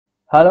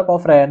Halo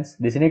co-friends,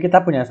 di sini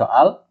kita punya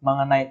soal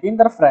mengenai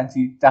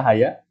interferensi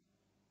cahaya.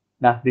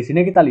 Nah, di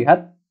sini kita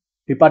lihat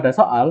pada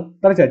soal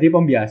terjadi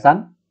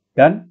pembiasan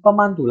dan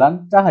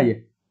pemantulan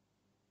cahaya.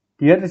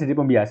 Dia terjadi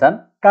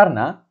pembiasan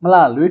karena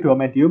melalui dua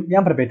medium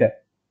yang berbeda.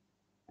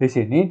 Di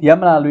sini dia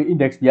melalui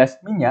indeks bias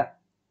minyak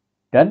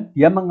dan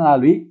dia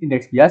melalui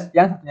indeks bias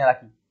yang satunya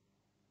lagi.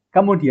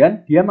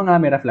 Kemudian dia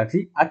mengalami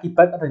refleksi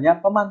akibat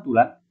adanya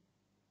pemantulan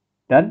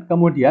dan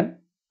kemudian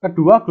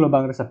kedua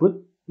gelombang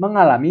tersebut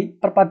mengalami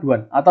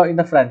perpaduan atau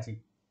interferensi.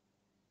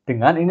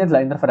 Dengan ini adalah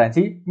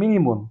interferensi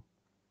minimum.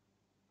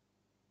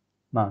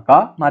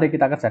 Maka, mari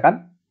kita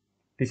kerjakan.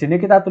 Di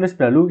sini kita tulis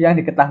dulu yang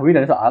diketahui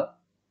dari soal.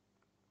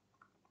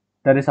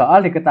 Dari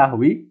soal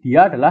diketahui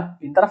dia adalah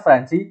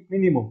interferensi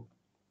minimum.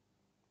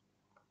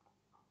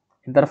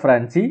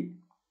 Interferensi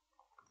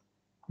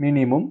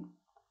minimum.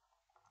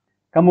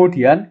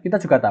 Kemudian kita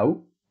juga tahu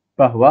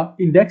bahwa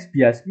indeks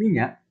bias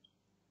minyak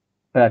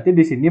berarti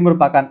di sini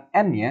merupakan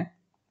N-nya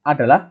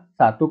adalah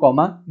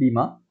 1,5.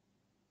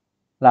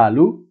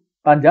 Lalu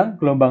panjang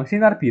gelombang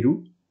sinar biru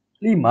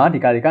 5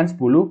 dikalikan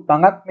 10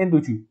 pangkat min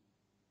 7.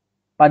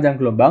 Panjang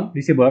gelombang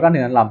disimbolkan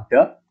dengan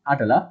lambda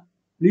adalah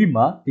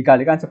 5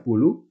 dikalikan 10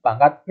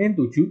 pangkat min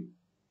 7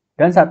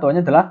 dan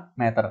satuannya adalah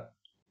meter.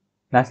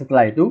 Nah,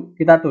 setelah itu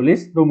kita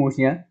tulis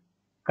rumusnya.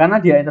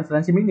 Karena dia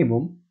interferensi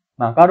minimum,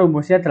 maka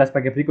rumusnya adalah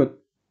sebagai berikut,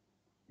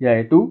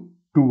 yaitu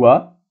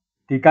 2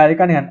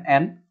 dikalikan dengan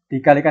N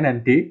dikalikan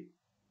dengan D,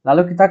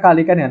 lalu kita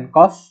kalikan dengan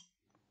cos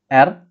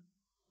R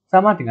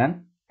sama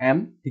dengan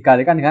M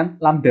dikalikan dengan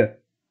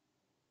lambda.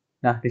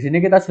 Nah, di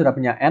sini kita sudah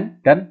punya N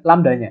dan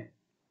lambdanya.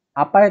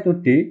 Apa itu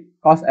D,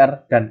 cos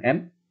R, dan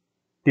M?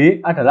 D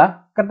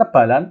adalah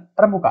ketebalan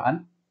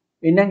permukaan.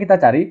 Ini yang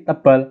kita cari,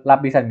 tebal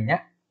lapisan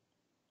minyak.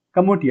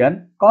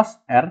 Kemudian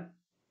cos R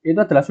itu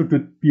adalah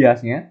sudut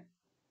biasnya.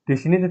 Di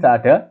sini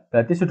tidak ada,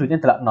 berarti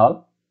sudutnya adalah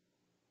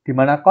 0. Di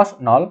mana cos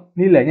 0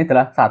 nilainya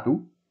adalah 1.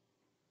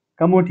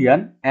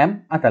 Kemudian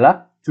M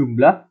adalah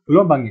jumlah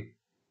gelombangnya.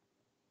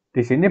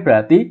 Di sini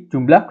berarti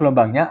jumlah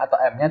gelombangnya atau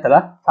M-nya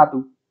adalah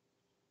 1.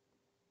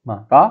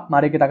 Maka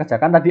mari kita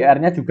kerjakan, tadi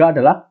R-nya juga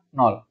adalah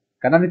 0.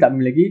 Karena tidak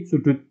memiliki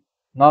sudut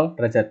 0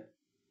 derajat.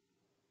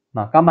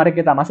 Maka mari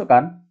kita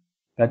masukkan,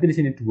 berarti di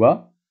sini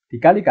 2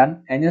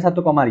 dikalikan N-nya 1,5.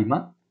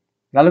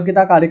 Lalu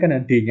kita kalikan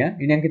dengan D-nya,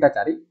 ini yang kita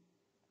cari.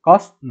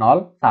 Cos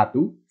 0,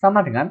 1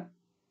 sama dengan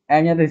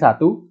N-nya dari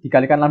 1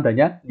 dikalikan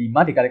lambdanya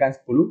 5 dikalikan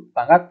 10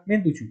 pangkat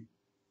min 7.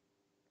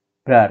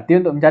 Berarti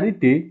untuk mencari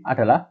D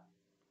adalah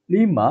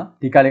 5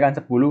 dikalikan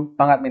 10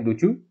 pangkat min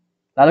 7,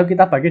 lalu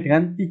kita bagi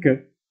dengan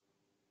 3.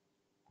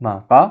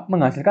 Maka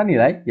menghasilkan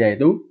nilai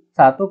yaitu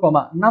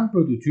 1,67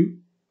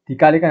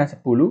 dikalikan 10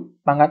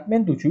 pangkat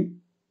min 7,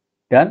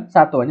 dan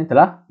satuannya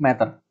adalah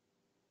meter.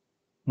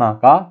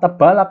 Maka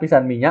tebal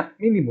lapisan minyak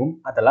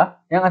minimum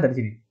adalah yang ada di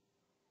sini.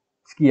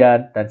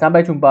 Sekian dan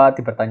sampai jumpa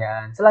di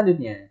pertanyaan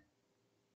selanjutnya.